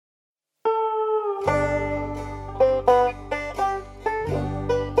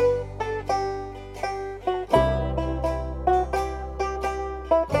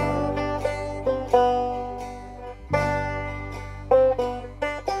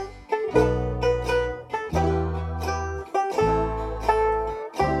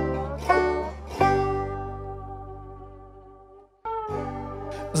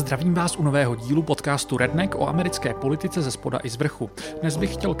Zdravím vás u nového dílu podcastu Redneck o americké politice ze spoda i z vrchu. Dnes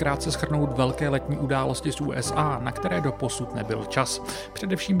bych chtěl krátce shrnout velké letní události z USA, na které doposud nebyl čas.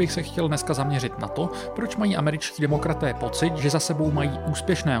 Především bych se chtěl dneska zaměřit na to, proč mají američtí demokraté pocit, že za sebou mají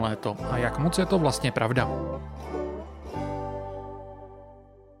úspěšné léto a jak moc je to vlastně pravda.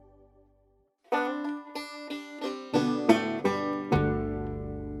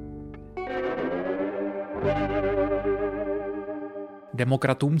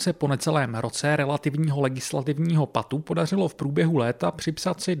 Demokratům se po necelém roce relativního legislativního patu podařilo v průběhu léta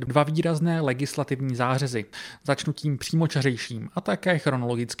připsat si dva výrazné legislativní zářezy, začnutím přímočařejším a také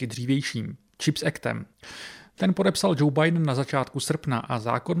chronologicky dřívějším, CHIPS Actem. Ten podepsal Joe Biden na začátku srpna a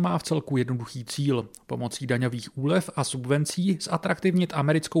zákon má v celku jednoduchý cíl – pomocí daňových úlev a subvencí zatraktivnit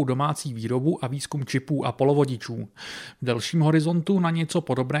americkou domácí výrobu a výzkum čipů a polovodičů. V delším horizontu na něco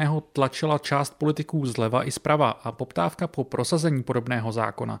podobného tlačila část politiků zleva i zprava a poptávka po prosazení podobného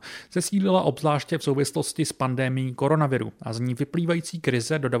zákona zesílila obzvláště v souvislosti s pandemií koronaviru a z ní vyplývající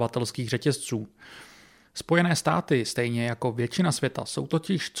krize dodavatelských řetězců. Spojené státy, stejně jako většina světa, jsou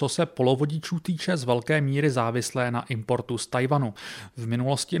totiž, co se polovodičů týče, z velké míry závislé na importu z Tajvanu. V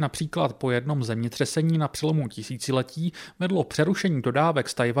minulosti například po jednom zemětřesení na přelomu tisíciletí vedlo přerušení dodávek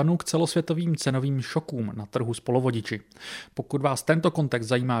z Tajvanu k celosvětovým cenovým šokům na trhu s polovodiči. Pokud vás tento kontext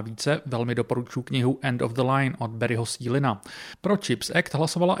zajímá více, velmi doporučuji knihu End of the Line od Barryho Seelina. Pro CHIPS Act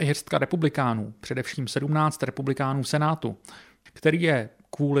hlasovala i hrstka republikánů, především 17 republikánů v Senátu, který je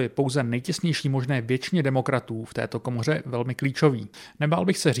kvůli pouze nejtěsnější možné většině demokratů v této komoře velmi klíčový. Nebál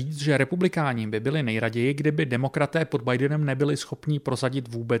bych se říct, že republikáni by byli nejraději, kdyby demokraté pod Bidenem nebyli schopni prosadit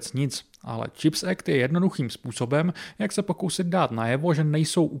vůbec nic. Ale CHIPS Act je jednoduchým způsobem, jak se pokusit dát najevo, že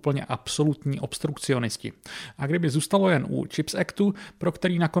nejsou úplně absolutní obstrukcionisti. A kdyby zůstalo jen u CHIPS Actu, pro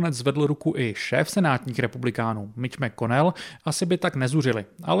který nakonec zvedl ruku i šéf senátních republikánů, Mitch McConnell, asi by tak nezuřili,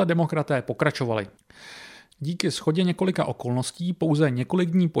 ale demokraté pokračovali. Díky shodě několika okolností pouze několik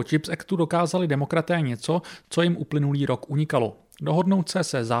dní po CHIPS Actu dokázali demokraté něco, co jim uplynulý rok unikalo. Dohodnout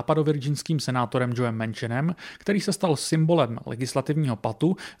se západovirginským senátorem Joem Manchinem, který se stal symbolem legislativního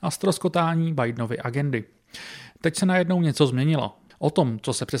patu a ztroskotání Bidenovy agendy. Teď se najednou něco změnilo. O tom,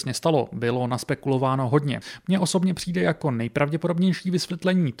 co se přesně stalo, bylo naspekulováno hodně. Mně osobně přijde jako nejpravděpodobnější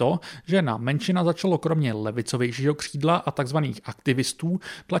vysvětlení to, že na Manchina začalo kromě levicovějšího křídla a tzv. Aktivistů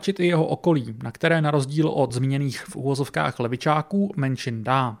tlačit i jeho okolí, na které na rozdíl od zmíněných v uvozovkách levičáků Manchin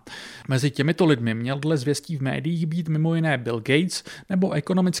dá. Mezi těmito lidmi měl dle zvěstí v médiích být mimo jiné Bill Gates nebo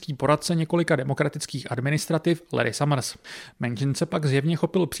ekonomický poradce několika demokratických administrativ Larry Summers. Manchin se pak zjevně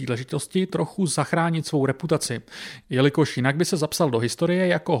chopil příležitosti trochu zachránit svou reputaci, jelikož jinak by se zapsal do historie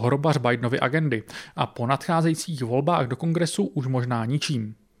jako hrobař Bidenovy agendy a po nadcházejících volbách do kongresu už možná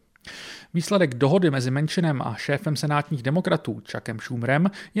ničím. Výsledek dohody mezi Manchinem a šéfem senátních demokratů Chuckem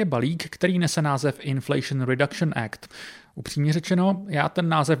Schumerem je balík, který nese název Inflation Reduction Act. Upřímně řečeno, já ten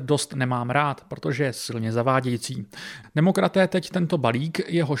název dost nemám rád, protože je silně zavádějící. Demokraté teď tento balík,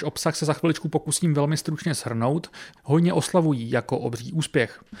 jehož obsah se za chviličku pokusím velmi stručně shrnout, hojně oslavují jako obří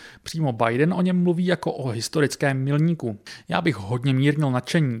úspěch. Přímo Biden o něm mluví jako o historickém milníku. Já bych hodně mírnil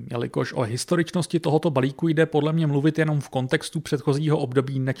nadšení, jelikož o historičnosti tohoto balíku jde podle mě mluvit jenom v kontextu předchozího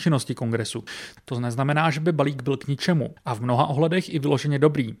období nečinnosti kongresu. To neznamená, že by balík byl k ničemu a v mnoha ohledech i vyloženě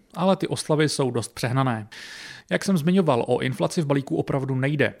dobrý, ale ty oslavy jsou dost přehnané. Jak jsem zmiňoval, o inflaci v balíku opravdu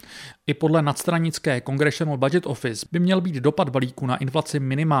nejde. I podle nadstranické Congressional Budget Office by měl být dopad balíku na inflaci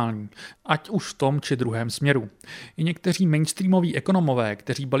minimální, ať už v tom či druhém směru. I někteří mainstreamoví ekonomové,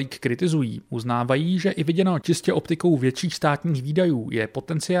 kteří balík kritizují, uznávají, že i viděno čistě optikou větších státních výdajů je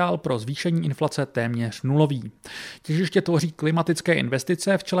potenciál pro zvýšení inflace téměř nulový. Těžiště tvoří klimatické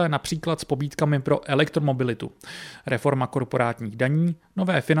investice v čele například s pobídkami pro elektromobilitu, reforma korporátních daní,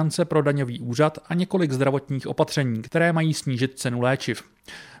 nové finance pro daňový úřad a několik zdravotních opatření, které mají snížit cenu léčiv.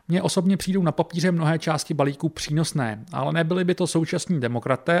 Mně osobně přijdou na papíře mnohé části balíku přínosné, ale nebyli by to současní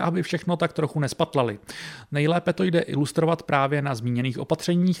demokraté, aby všechno tak trochu nespatlali. Nejlépe to jde ilustrovat právě na zmíněných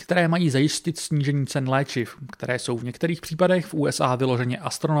opatřeních, které mají zajistit snížení cen léčiv, které jsou v některých případech v USA vyloženě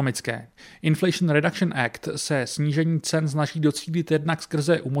astronomické. Inflation Reduction Act se snížení cen snaží docílit jednak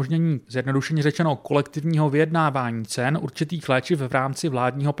skrze umožnění, zjednodušeně řečeno, kolektivního vyjednávání cen určitých léčiv v rámci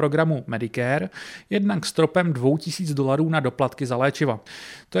vládního programu Medicare, jednak stropem $2000 na doplatky za léčiva.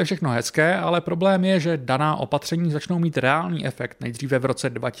 To je je všechno hezké, ale problém je, že daná opatření začnou mít reálný efekt nejdříve v roce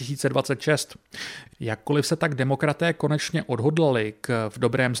 2026. Jakkoliv se tak demokraté konečně odhodlali k v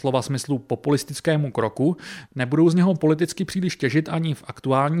dobrém slova smyslu populistickému kroku, nebudou z něho politicky příliš těžit ani v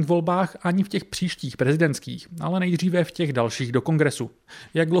aktuálních volbách, ani v těch příštích prezidentských, ale nejdříve v těch dalších do kongresu.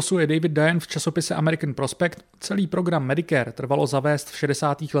 Jak glosuje David Dayen v časopise American Prospect, celý program Medicare trvalo zavést v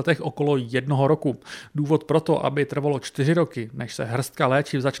 60. letech okolo 1 roku. Důvod pro to, aby trvalo 4 roky, než se hrstka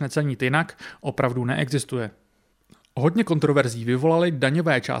léčiv začne cenit jinak, opravdu neexistuje. Hodně kontroverzí vyvolaly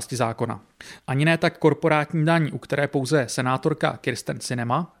daňové části zákona. Ani ne tak korporátní daň, u které pouze senátorka Kirsten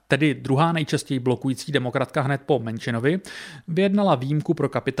Sinema, tedy druhá nejčastěji blokující demokratka hned po Menšinovi, vyjednala výjimku pro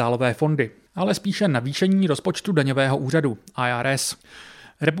kapitálové fondy, ale spíše navýšení rozpočtu daňového úřadu IRS.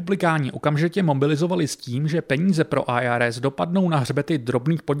 Republikáni okamžitě mobilizovali s tím, že peníze pro IRS dopadnou na hřbety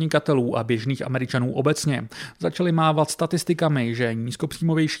drobných podnikatelů a běžných Američanů obecně. Začali mávat statistikami, že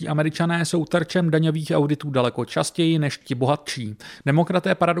nízkopříjmovější Američané jsou terčem daňových auditů daleko častěji než ti bohatší.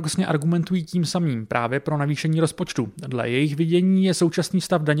 Demokraté paradoxně argumentují tím samým právě pro navýšení rozpočtu. Dle jejich vidění je současný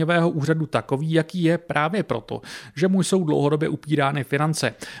stav daňového úřadu takový, jaký je právě proto, že mu jsou dlouhodobě upírány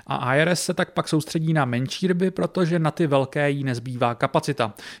finance. A IRS se tak pak soustředí na menší ryby, protože na ty velké jí nezbývá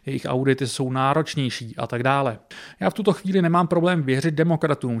kapacita. Jejich audity jsou náročnější a tak dále. Já v tuto chvíli nemám problém věřit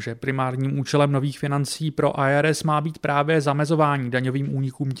demokratům, že primárním účelem nových financí pro IRS má být právě zamezování daňovým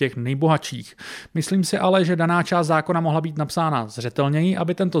únikům těch nejbohatších. Myslím si ale, že daná část zákona mohla být napsána zřetelněji,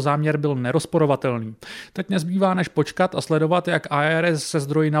 aby tento záměr byl nerozporovatelný. Teď nezbývá než počkat a sledovat, jak IRS se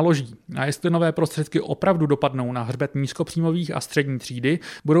zdroji naloží. A jestli nové prostředky opravdu dopadnou na hřbet nízkopříjmových a střední třídy,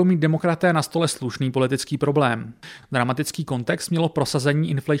 budou mít demokraté na stole slušný politický problém. Dramatický kontext mělo prosazení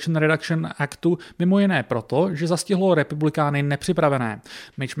Inflation Reduction Actu mimo jiné proto, že zastihlo republikány nepřipravené.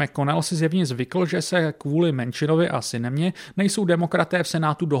 Mitch McConnell si zjevně zvykl, že se kvůli Menšinovi a Sinemě nejsou demokraté v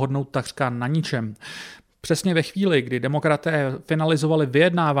Senátu dohodnout takřka na ničem. Přesně ve chvíli, kdy demokraté finalizovali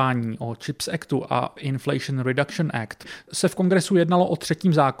vyjednávání o CHIPS Actu a Inflation Reduction Act, se v kongresu jednalo o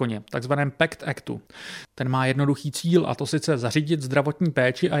třetím zákoně, takzvaném PACT Actu. Ten má jednoduchý cíl, a to sice zařídit zdravotní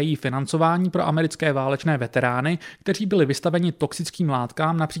péči a její financování pro americké válečné veterány, kteří byli vystaveni toxickým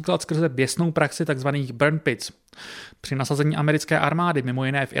látkám, například skrze běsnou praxi takzvaných burn pits. Při nasazení americké armády, mimo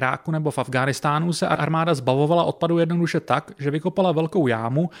jiné v Iráku nebo v Afghánistánu, se armáda zbavovala odpadu jednoduše tak, že vykopala velkou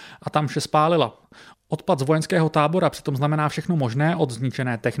jámu a tam vše spálila. Odpad z vojenského tábora přitom znamená všechno možné od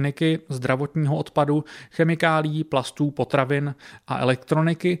zničené techniky, zdravotního odpadu, chemikálií, plastů, potravin a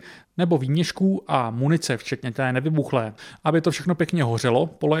elektroniky nebo výměšků a munice, včetně té nevybuchlé. Aby to všechno pěkně hořelo,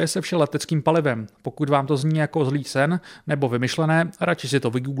 poleje se vše leteckým palivem. Pokud vám to zní jako zlý sen nebo vymyšlené, radši si to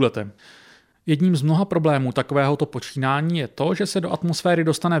vygooglete. Jedním z mnoha problémů takovéhoto počínání je to, že se do atmosféry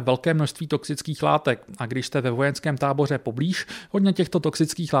dostane velké množství toxických látek a když jste ve vojenském táboře poblíž, hodně těchto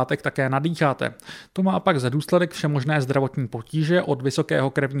toxických látek také nadýcháte. To má pak za důsledek všemožné zdravotní potíže od vysokého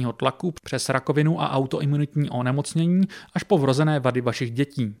krevního tlaku přes rakovinu a autoimunitní onemocnění až po vrozené vady vašich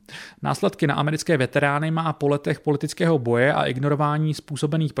dětí. Následky na americké veterány má po letech politického boje a ignorování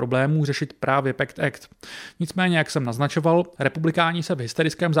způsobených problémů řešit právě PACT Act. Nicméně, jak jsem naznačoval, republikáni se v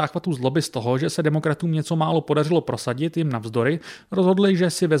hysterickém záchvatu zloby z toho, že se demokratům něco málo podařilo prosadit jim navzdory, rozhodli, že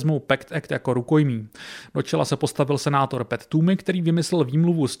si vezmou PACT Act jako rukojmí. Do čela se postavil senátor Pat Toomey, který vymyslel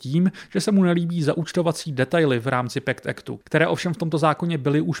výmluvu s tím, že se mu nelíbí zaúčtovací detaily v rámci PACT Actu, které ovšem v tomto zákoně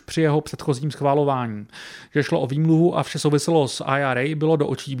byly už při jeho předchozím schvalování. Že šlo o výmluvu a vše souviselo s IRA, bylo do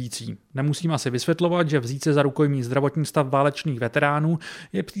očí bící. Nemusím asi vysvětlovat, že vzít se za rukojmí zdravotní stav válečných veteránů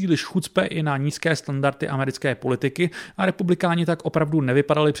je příliš chucpe i na nízké standardy americké politiky a republikáni tak opravdu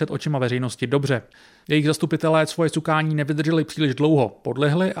nevypadali před očima veřejnosti dobře. Jejich zastupitelé svoje cukání nevydrželi příliš dlouho,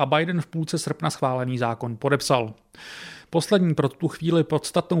 podlehli a Biden v půlce srpna schválený zákon podepsal. Poslední pro tu chvíli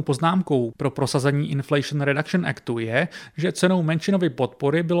podstatnou poznámkou pro prosazení Inflation Reduction Actu je, že cenou Menšinovy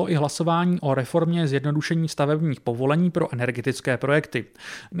podpory bylo i hlasování o reformě zjednodušení stavebních povolení pro energetické projekty.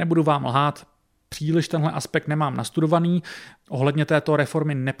 Nebudu vám lhát, příliš tenhle aspekt nemám nastudovaný, ohledně této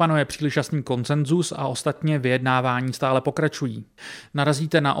reformy nepanuje příliš jasný konsenzus a ostatně vyjednávání stále pokračují.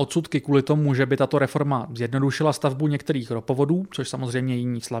 Narazíte na odsudky kvůli tomu, že by tato reforma zjednodušila stavbu některých ropovodů, což samozřejmě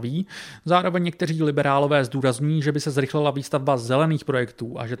jiní slaví. Zároveň někteří liberálové zdůrazní, že by se zrychlila výstavba zelených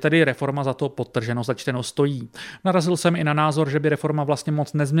projektů a že tedy reforma za to podtrženo začteno stojí. Narazil jsem i na názor, že by reforma vlastně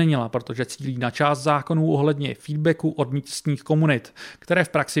moc nezměnila, protože cílí na část zákonů ohledně feedbacku od místních komunit, které v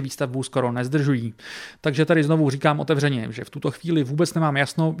praxi výstavbu skoro nezdržují. Takže tady znovu říkám otevřeně, že v tuto chvíli vůbec nemám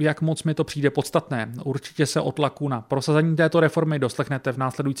jasno, jak moc mi to přijde podstatné. Určitě se o tlaku na prosazení této reformy doslechnete v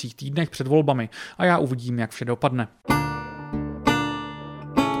následujících týdnech před volbami a já uvidím, jak vše dopadne.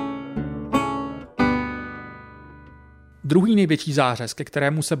 Druhý největší zářez, ke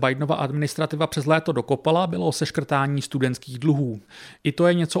kterému se Bidenova administrativa přes léto dokopala, bylo seškrtání studentských dluhů. I to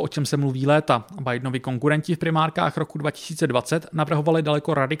je něco, o čem se mluví léta. Bidenovi konkurenti v primárkách roku 2020 navrhovali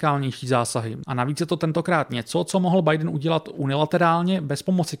daleko radikálnější zásahy. A navíc je to tentokrát něco, co mohl Biden udělat unilaterálně, bez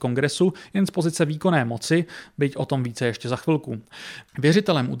pomoci kongresu, jen z pozice výkonné moci, byť o tom více ještě za chvilku.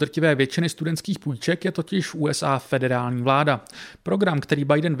 Věřitelem u drtivé většiny studentských půjček je totiž v USA federální vláda. Program, který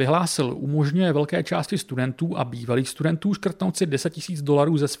Biden vyhlásil, umožňuje velké části studentů a bývalých studentů škrtnout si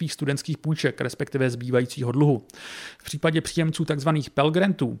 $10,000 ze svých studentských půjček, respektive zbývajícího dluhu. V případě příjemců tzv. Pell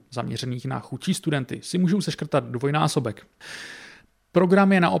Grantů, zaměřených na chudší studenty, si můžou seškrtat dvojnásobek.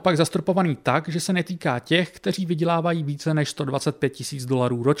 Program je naopak zastropovaný tak, že se netýká těch, kteří vydělávají více než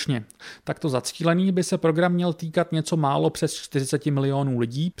 $125,000 ročně. Takto zacílený by se program měl týkat něco málo přes 40 milionů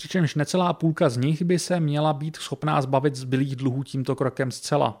lidí, přičemž necelá půlka z nich by se měla být schopná zbavit zbylých dluhů tímto krokem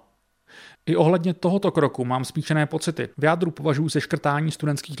zcela. I ohledně tohoto kroku mám smíšené pocity. V jádru považuji seškrtání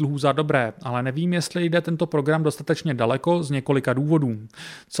studentských dluhů za dobré, ale nevím, jestli jde tento program dostatečně daleko z několika důvodů.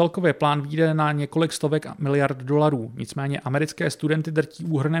 Celkově plán vyjde na několik stovek miliard dolarů, nicméně americké studenty drtí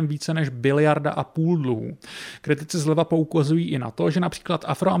úhrnem více než 1,5 biliardy dluhů. Kritici zleva poukazují i na to, že například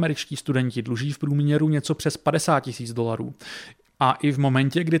afroameričtí studenti dluží v průměru něco přes $50,000. A i v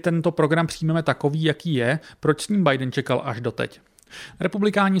momentě, kdy tento program přijmeme takový, jaký je, proč s ním Biden čekal až doteď?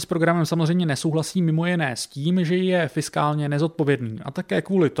 Republikáni s programem samozřejmě nesouhlasí mimo jiné s tím, že je fiskálně nezodpovědný a také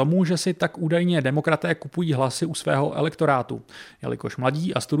kvůli tomu, že si tak údajně demokraté kupují hlasy u svého elektorátu, jelikož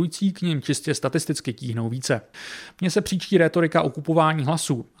mladí a studující k nim čistě statisticky tíhnou více. Mně se příčí rétorika o kupování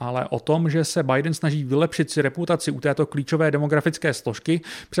hlasů, ale o tom, že se Biden snaží vylepšit si reputaci u této klíčové demografické složky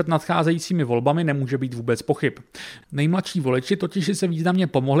před nadcházejícími volbami, nemůže být vůbec pochyb. Nejmladší voliči totiž se významně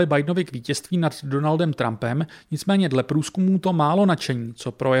pomohli Bidenovi k vítězství nad Donaldem Trumpem, nicméně dle průzkumů to málo nadšení,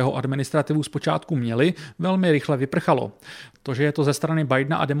 co pro jeho administrativu zpočátku měli, velmi rychle vyprchalo. To, že je to ze strany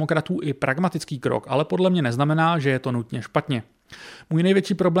Bidena a demokratů i pragmatický krok, ale podle mě neznamená, že je to nutně špatně. Můj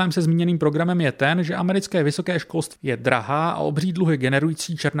největší problém se zmíněným programem je ten, že americké vysoké školství je drahá a obří dluhy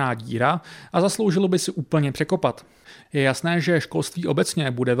generující černá díra a zasloužilo by si úplně překopat. Je jasné, že školství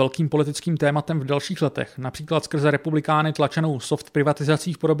obecně bude velkým politickým tématem v dalších letech, například skrze republikány tlačenou soft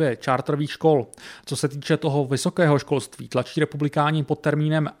privatizací v podobě charterových škol. Co se týče toho vysokého školství, tlačí republikáni pod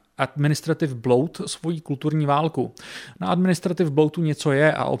termínem administrative bloat svoji kulturní válku. Na administrative bloatu něco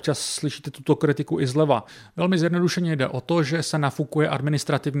je a občas slyšíte tuto kritiku i zleva. Velmi zjednodušeně jde o to, že se nafukuje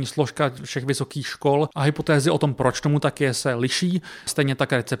administrativní složka všech vysokých škol a hypotézy o tom, proč tomu tak je, se liší, stejně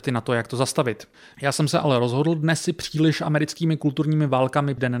tak recepty na to, jak to zastavit. Já jsem se ale rozhodl dnes si příliš americkými kulturními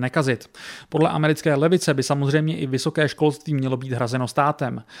válkami den nekazit. Podle americké levice by samozřejmě i vysoké školství mělo být hrazeno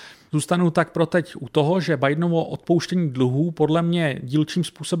státem. Zůstanu tak pro teď u toho, že Bidenovo odpouštění dluhů podle mě dílčím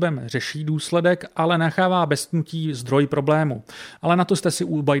způsobem řeší důsledek, ale nechává bez tnutí zdroj problému. Ale na to jste si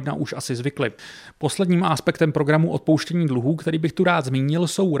u Bidena už asi zvykli. Posledním aspektem programu odpouštění dluhů, který bych tu rád zmínil,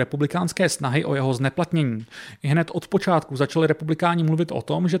 jsou republikánské snahy o jeho zneplatnění. I hned od počátku začali republikáni mluvit o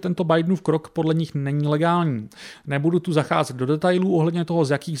tom, že tento Bidenův krok podle nich není legální. Nebudu tu zacházet do detailů ohledně toho,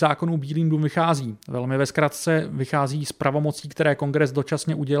 z jakých zákonů Bílý dům vychází. Velmi ve zkratce vychází z pravomocí, které kongres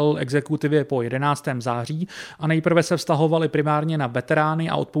dočasně udělil exekutivě po 11. září a nejprve se vztahovaly primárně na veterány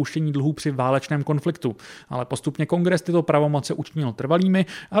a odpouštění dluhů při válečném konfliktu, ale postupně kongres tyto pravomoce učinil trvalými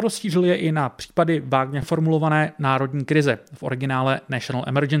a rozšířil je i na případy vágně formulované národní krize, v originále National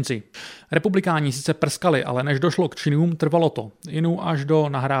Emergency. Republikáni sice prskali, ale než došlo k činům, trvalo to, jinu až do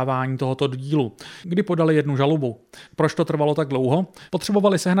nahrávání tohoto dílu, kdy podali jednu žalobu. Proč to trvalo tak dlouho?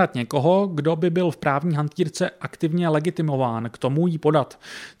 Potřebovali sehnat někoho, kdo by byl v právní hantýrce aktivně legitimován k tomu jí podat,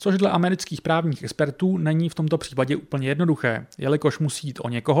 což dle amerických právních expertů není v tomto případě úplně jednoduché, jelikož musí jít o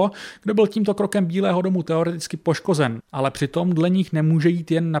někoho, kdo byl tímto krokem Bílého domu teoreticky poškozen, ale přitom dle nich nemůže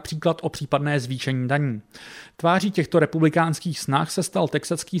jít jen například o případné zvýšení daní. Tváří těchto republikánských snah se stal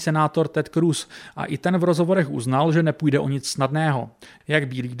texaský senátor Ted Cruz a i ten v rozhovorech uznal, že nepůjde o nic snadného. Jak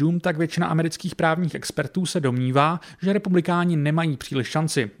Bílý dům, tak většina amerických právních expertů se domnívá, že republikáni nemají příliš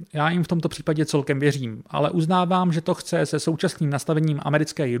šanci. Já jim v tomto případě celkem věřím, ale uznávám, že to chce se současným nastavením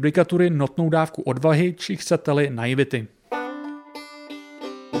americké judikatury notnou dávku odvahy, či chcete-li naivity.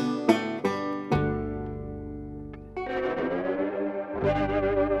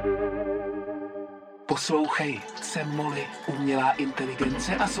 Poslouchej, jsem Molly, umělá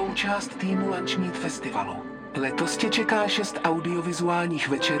inteligence a součást týmu Lunch Meet Festivalu. Letos tě čeká 6 audiovizuálních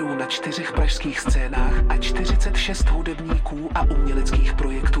večerů na 4 pražských scénách a 46 hudebníků a uměleckých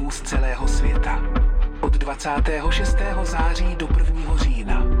projektů z celého světa. Od 26. září do 1.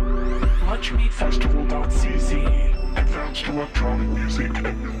 října. LunchMeetFestival.cz Advanced electronic music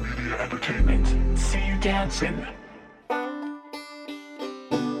and new media entertainment. See you dancing.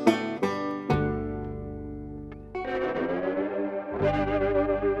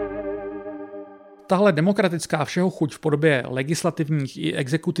 Tahle demokratická všeho chuť v podobě legislativních i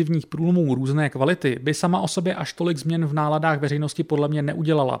exekutivních průlomů různé kvality by sama o sobě až tolik změn v náladách veřejnosti podle mě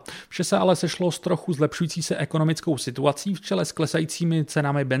neudělala. Vše se ale sešlo s trochu zlepšující se ekonomickou situací v čele s klesajícími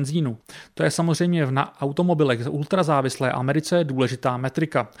cenami benzínu. To je samozřejmě na automobilech z ultrazávislé Americe důležitá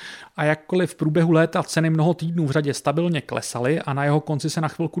metrika. A jakkoliv v průběhu léta ceny mnoho týdnů v řadě stabilně klesaly a na jeho konci se na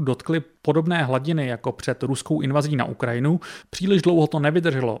chvilku dotkly podobné hladiny jako před ruskou invazí na Ukrajinu, příliš dlouho to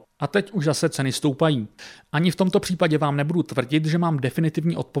nevydrželo a teď už zase ceny stoupají. Ani v tomto případě vám nebudu tvrdit, že mám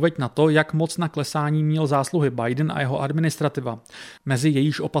definitivní odpověď na to, jak moc na klesání měl zásluhy Biden a jeho administrativa. Mezi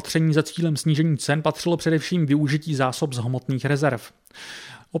jejíž opatření za cílem snížení cen patřilo především využití zásob z hmotných rezerv.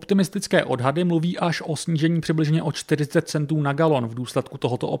 Optimistické odhady mluví až o snížení přibližně o 40 centů na galon v důsledku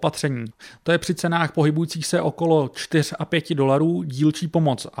tohoto opatření. To je při cenách pohybujících se okolo 4 a 5 dolarů dílčí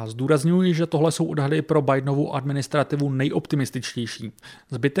pomoc a zdůrazňuji, že tohle jsou odhady pro Bidenovu administrativu nejoptimističtější.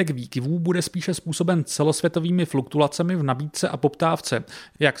 Zbytek výkyvů bude spíše způsoben celosvětovými fluktuacemi v nabídce a poptávce,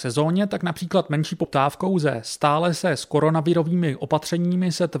 jak sezóně, tak například menší poptávkou ze stále se s koronavirovými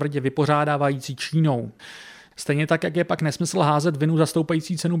opatřeními se tvrdě vypořádávající Čínou. Stejně tak, jak je pak nesmysl házet vinu za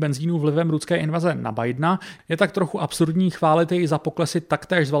stoupající cenu benzínu vlivem ruské invaze na Bidena, je tak trochu absurdní chválit jej za poklesy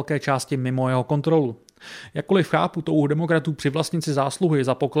taktéž z velké části mimo jeho kontrolu. Jakkoliv chápu touhu demokratů přivlastnit si zásluhy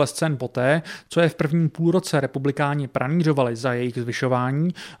za pokles cen poté, co je v prvním půlroce republikáni pranířovali za jejich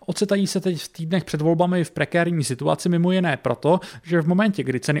zvyšování, ocitají se teď v týdnech před volbami v prekérní situaci mimo jiné proto, že v momentě,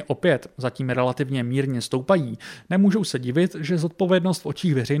 kdy ceny opět zatím relativně mírně stoupají, nemůžou se divit, že zodpovědnost v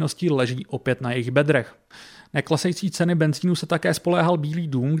očích veřejnosti leží opět na jejich bedrech. Neklesající ceny benzínu se také spoléhal Bílý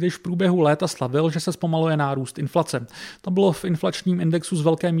dům, když v průběhu léta slavil, že se zpomaluje nárůst inflace. To bylo v inflačním indexu z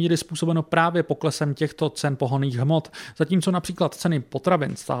velké míry způsobeno právě poklesem těchto cen pohonných hmot, zatímco například ceny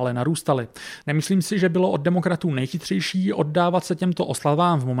potravin stále narůstaly. Nemyslím si, že bylo od demokratů nejchytřejší oddávat se těmto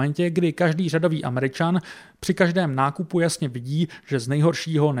oslavám v momentě, kdy každý řadový Američan při každém nákupu jasně vidí, že z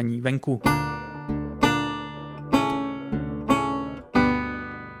nejhoršího není venku.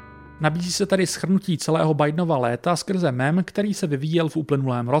 Nabízí se tady shrnutí celého Bidenova léta skrze mem, který se vyvíjel v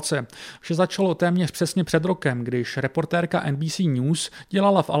uplynulém roce. Vše začalo téměř přesně před rokem, když reportérka NBC News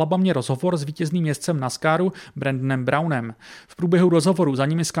dělala v Alabamě rozhovor s vítězným jezdcem NASCARu Brandonem Brownem. V průběhu rozhovoru za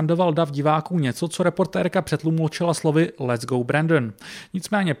nimi skandoval dav diváků něco, co reportérka přetlumočila slovy Let's go Brandon.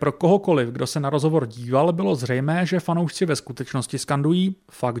 Nicméně pro kohokoliv, kdo se na rozhovor díval, bylo zřejmé, že fanoušci ve skutečnosti skandují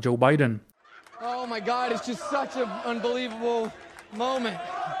Fuck Joe Biden. Oh my God, it's just such an unbelievable moment.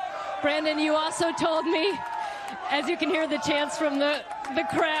 Brandon, you also told me, as you can hear the chants from the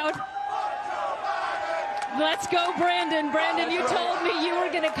crowd, let's go, Brandon. Brandon, you told me you were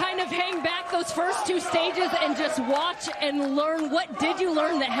going to kind of hang back those first two stages and just watch and learn. What did you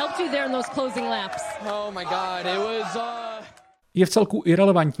learn that helped you there in those closing laps? Oh my God, it was... Je vcelku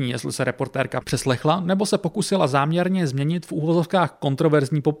irelevantní, jestli se reportérka přeslechla, nebo se pokusila záměrně změnit v úvozovkách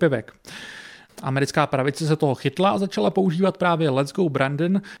kontroverzní popěvek. Americká pravice se toho chytla a začala používat právě Let's go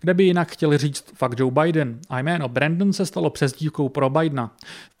Brandon, kde by jinak chtěli říct Fuck Joe Biden. A jméno Brandon se stalo přezdívkou pro Bidena.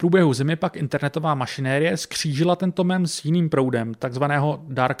 V průběhu zimy pak internetová mašinérie skřížila tento mem s jiným proudem, takzvaného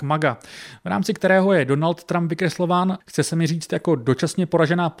Dark Maga, v rámci kterého je Donald Trump vykreslován, chce se mi říct, jako dočasně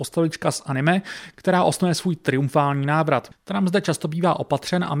poražená postavička z anime, která osnuje svůj triumfální návrat. Trump zde často bývá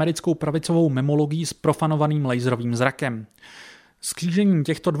opatřen americkou pravicovou memologií s profanovaným laserovým zrakem. Skřížením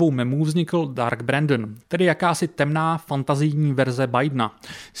těchto dvou memů vznikl Dark Brandon, tedy jakási temná fantazijní verze Bidena.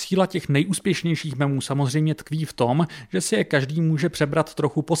 Síla těch nejúspěšnějších memů samozřejmě tkví v tom, že si je každý může přebrat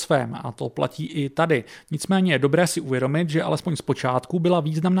trochu po svém a to platí i tady. Nicméně je dobré si uvědomit, že alespoň zpočátku byla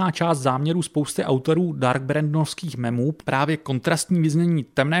významná část záměru spousty autorů Dark Brandonovských memů právě kontrastní vyznění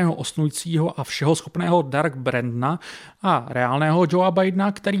temného osnujícího a všeho schopného Dark Brandona a reálného Joea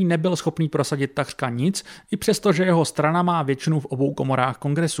Bidena, který nebyl schopný prosadit takřka nic, i přesto, že jeho strana má většinu v obou komorách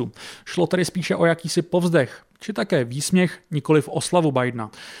kongresu. Šlo tedy spíše o jakýsi povzdech, či také výsměch, nikoliv oslavu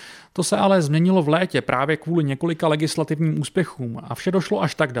Bidena. To se ale změnilo v létě právě kvůli několika legislativním úspěchům a vše došlo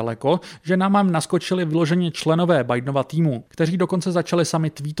až tak daleko, že na mám naskočili vyloženě členové Bidenova týmu, kteří dokonce začali sami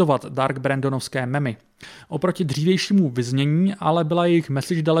tweetovat Dark Brandonovské memy. Oproti dřívějšímu vyznění ale byla jejich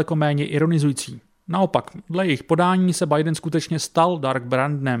message daleko méně ironizující. Naopak, dle jejich podání se Biden skutečně stal Dark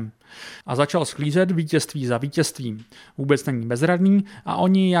Brandonem a začal sklízet vítězství za vítězstvím. Vůbec není bezradný a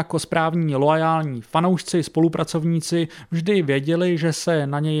oni jako správní loajální fanoušci, spolupracovníci vždy věděli, že se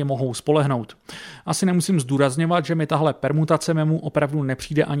na něj mohou spolehnout. Asi nemusím zdůrazňovat, že mi tahle permutace memu opravdu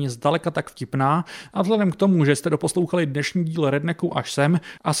nepřijde ani zdaleka tak vtipná a vzhledem k tomu, že jste doposlouchali dnešní díl Rednecku až sem,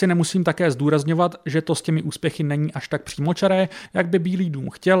 asi nemusím také zdůrazňovat, že to s těmi úspěchy není až tak přímočaré, jak by Bílý dům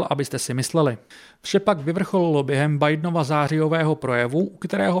chtěl, abyste si mysleli. Vše pak vyvrcholilo během Bidenova zářijového projevu, u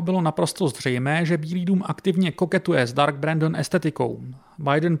kterého bylo bylo naprosto zřejmé, že Bílý dům aktivně koketuje s Dark Brandon estetikou.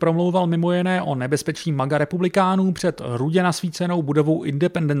 Biden promlouval mimo jiné o nebezpečí MAGA republikánů před rudě nasvícenou budovou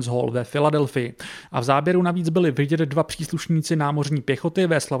Independence Hall ve Filadelfii a v záběru navíc byli vidět 2 příslušníci námořní pěchoty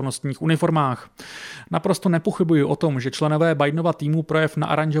ve slavnostních uniformách. Naprosto nepochybuji o tom, že členové Bidenova týmu projev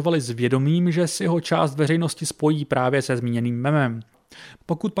naaranžovali s vědomím, že si ho část veřejnosti spojí právě se zmíněným memem.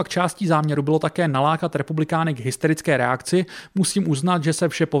 Pokud pak částí záměru bylo také nalákat republikány k hysterické reakci, musím uznat, že se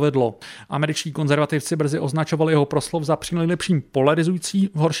vše povedlo. Američtí konzervativci brzy označovali jeho proslov za přinejlepším polarizující,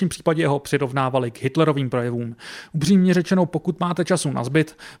 v horším případě ho přirovnávali k Hitlerovým projevům. Upřímně řečeno, pokud máte času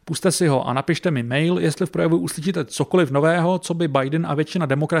nazbyt, puste si ho a napište mi mail, jestli v projevu uslyšíte cokoliv nového, co by Biden a většina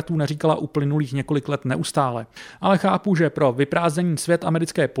demokratů neříkala uplynulých několik let neustále. Ale chápu, že pro vyprázdněný svět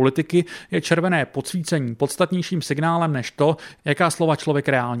americké politiky je červené podsvícení podstatnějším signálem než to, jaká slova člověk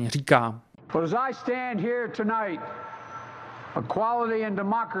reálně říká. But as I stand here tonight, equality and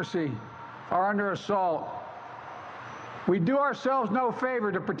democracy are under assault. We do ourselves no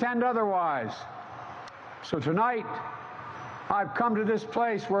favor to pretend otherwise. So tonight, I've come to this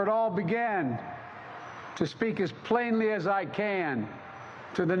place where it all began to speak as plainly as I can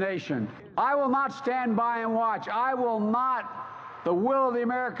to the nation. I will not stand by and watch. I will not the will of the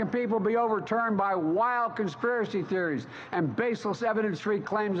American people be overturned by wild conspiracy theories and baseless evidence-free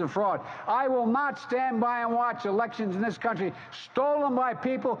claims of fraud. I will not stand by and watch elections in this country stolen by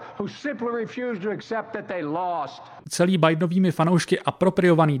people who simply refuse to accept that they lost. Celý Bidenovými fanoušky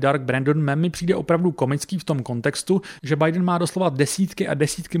apropriovaný Dark Brandon mem mi přijde opravdu komický v tom kontextu, že Biden má doslova desítky a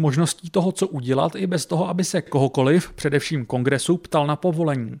desítky možností toho, co udělat, i bez toho, aby se kohokoliv, především kongresu, ptal na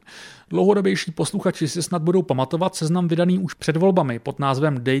povolení. Dlouhodobější posluchači si snad budou pamatovat seznam vydaný už před volbami pod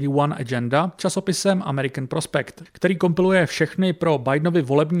názvem Day One Agenda časopisem American Prospect, který kompiluje všechny pro Bidenovy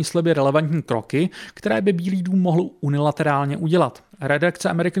volební sliby relevantní kroky, které by Bílý dům mohl unilaterálně udělat. Redakce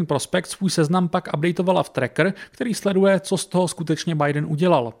American Prospect svůj seznam pak updateovala v tracker, který sleduje, co z toho skutečně Biden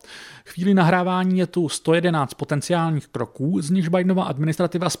udělal. Chvíli nahrávání je tu 111 potenciálních kroků, z nichž Bidenova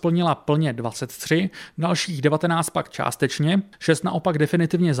administrativa splnila plně 23, dalších 19 pak částečně, 6 naopak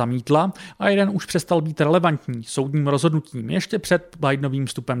definitivně zamítla a jeden už přestal být relevantní soudním rozhodnutím ještě před Bidenovým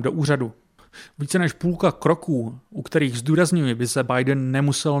vstupem do úřadu. Více než půlka kroků, u kterých zdůrazňuji, by se Biden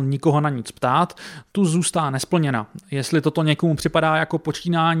nemusel nikoho na nic ptát, tu zůstá nesplněna. Jestli toto někomu připadá jako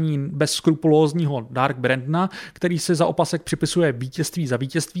počínání bezskrupulózního Dark Brandona, který si za opasek připisuje vítězství za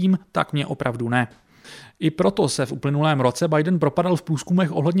vítězstvím, tak mě opravdu ne. I proto se v uplynulém roce Biden propadal v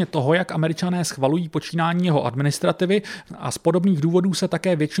průzkumech ohledně toho, jak Američané schvalují počínání jeho administrativy a z podobných důvodů se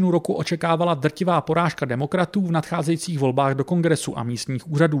také většinu roku očekávala drtivá porážka demokratů v nadcházejících volbách do kongresu a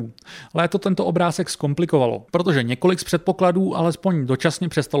místních úřadů. Léto tento obrázek zkomplikovalo, protože několik z předpokladů alespoň dočasně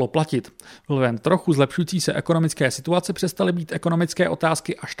přestalo platit. Vlivem trochu zlepšující se ekonomické situace přestaly být ekonomické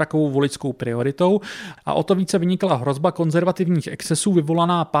otázky až takovou voličskou prioritou a o to více vynikla hrozba konzervativních excesů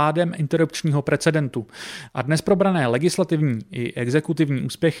vyvolaná pádem interrupčního precedentu. A dnes probrané legislativní i exekutivní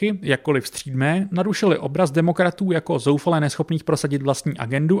úspěchy, jakkoliv střídmé, narušily obraz demokratů jako zoufale neschopných prosadit vlastní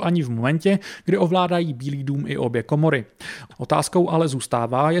agendu ani v momentě, kdy ovládají Bílý dům i obě komory. Otázkou ale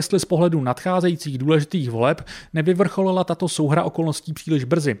zůstává, jestli z pohledu nadcházejících důležitých voleb nevyvrcholila tato souhra okolností příliš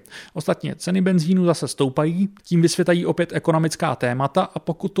brzy. Ostatně ceny benzínu zase stoupají, tím vysvětají opět ekonomická témata a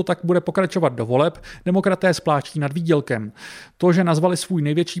pokud to tak bude pokračovat do voleb, demokraté spláčí nad výdělkem. To, že nazvali svůj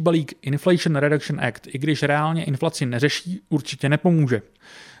největší balík Inflation Reduction Act, i když reálně inflaci neřeší, určitě nepomůže.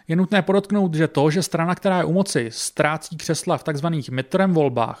 Je nutné podotknout, že to, že strana, která je u moci, ztrácí křesla v tzv. Midterm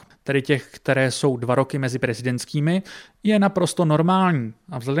volbách, tedy těch, které jsou 2 roky mezi prezidentskými, je naprosto normální.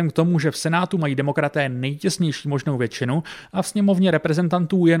 A vzhledem k tomu, že v Senátu mají demokraté nejtěsnější možnou většinu a v sněmovně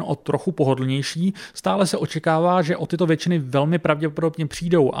reprezentantů jen o trochu pohodlnější, stále se očekává, že o tyto většiny velmi pravděpodobně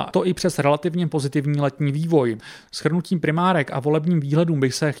přijdou, a to i přes relativně pozitivní letní vývoj. Shrnutím primárek a volebním výhledům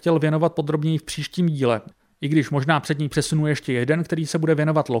bych se chtěl věnovat podrobněji v příštím díle. I když možná před ní přesunu ještě jeden, který se bude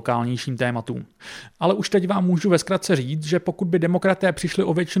věnovat lokálnějším tématům. Ale už teď vám můžu ve zkratce říct, že pokud by demokraté přišli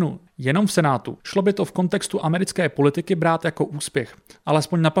o většinu jenom v Senátu, šlo by to v kontextu americké politiky brát jako úspěch.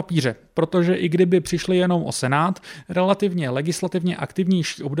 Alespoň na papíře, protože i kdyby přišli jenom o Senát, relativně legislativně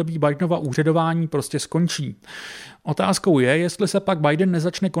aktivnější období Bidenova úřadování prostě skončí. Otázkou je, jestli se pak Biden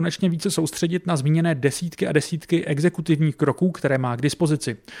nezačne konečně více soustředit na zmíněné desítky a desítky exekutivních kroků, které má k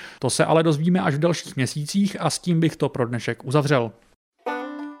dispozici. To se ale dozvíme až v dalších měsících a s tím bych to pro dnešek uzavřel.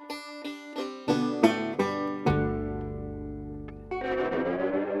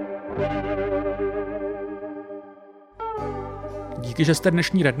 Díky, že jste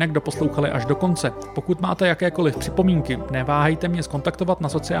dnešní Redneck doposlouchali až do konce. Pokud máte jakékoliv připomínky, neváhejte mě zkontaktovat na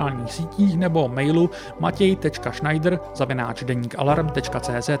sociálních sítích nebo mailu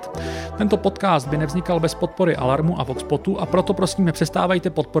matěj.schneider@denikaalarm.cz. Tento podcast by nevznikal bez podpory Alarmu a Voxpotu a proto prosím nepřestávajte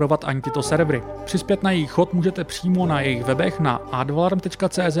podporovat ani tyto servery. Přispět na jejich chod můžete přímo na jejich webech na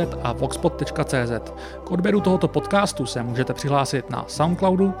advalarm.cz a voxpot.cz. K odběru tohoto podcastu se můžete přihlásit na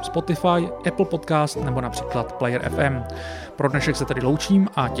Soundcloudu, Spotify, Apple Podcast nebo například Player FM. Pro dnešek se tedy loučím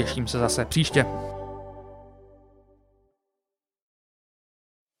a těším se zase příště.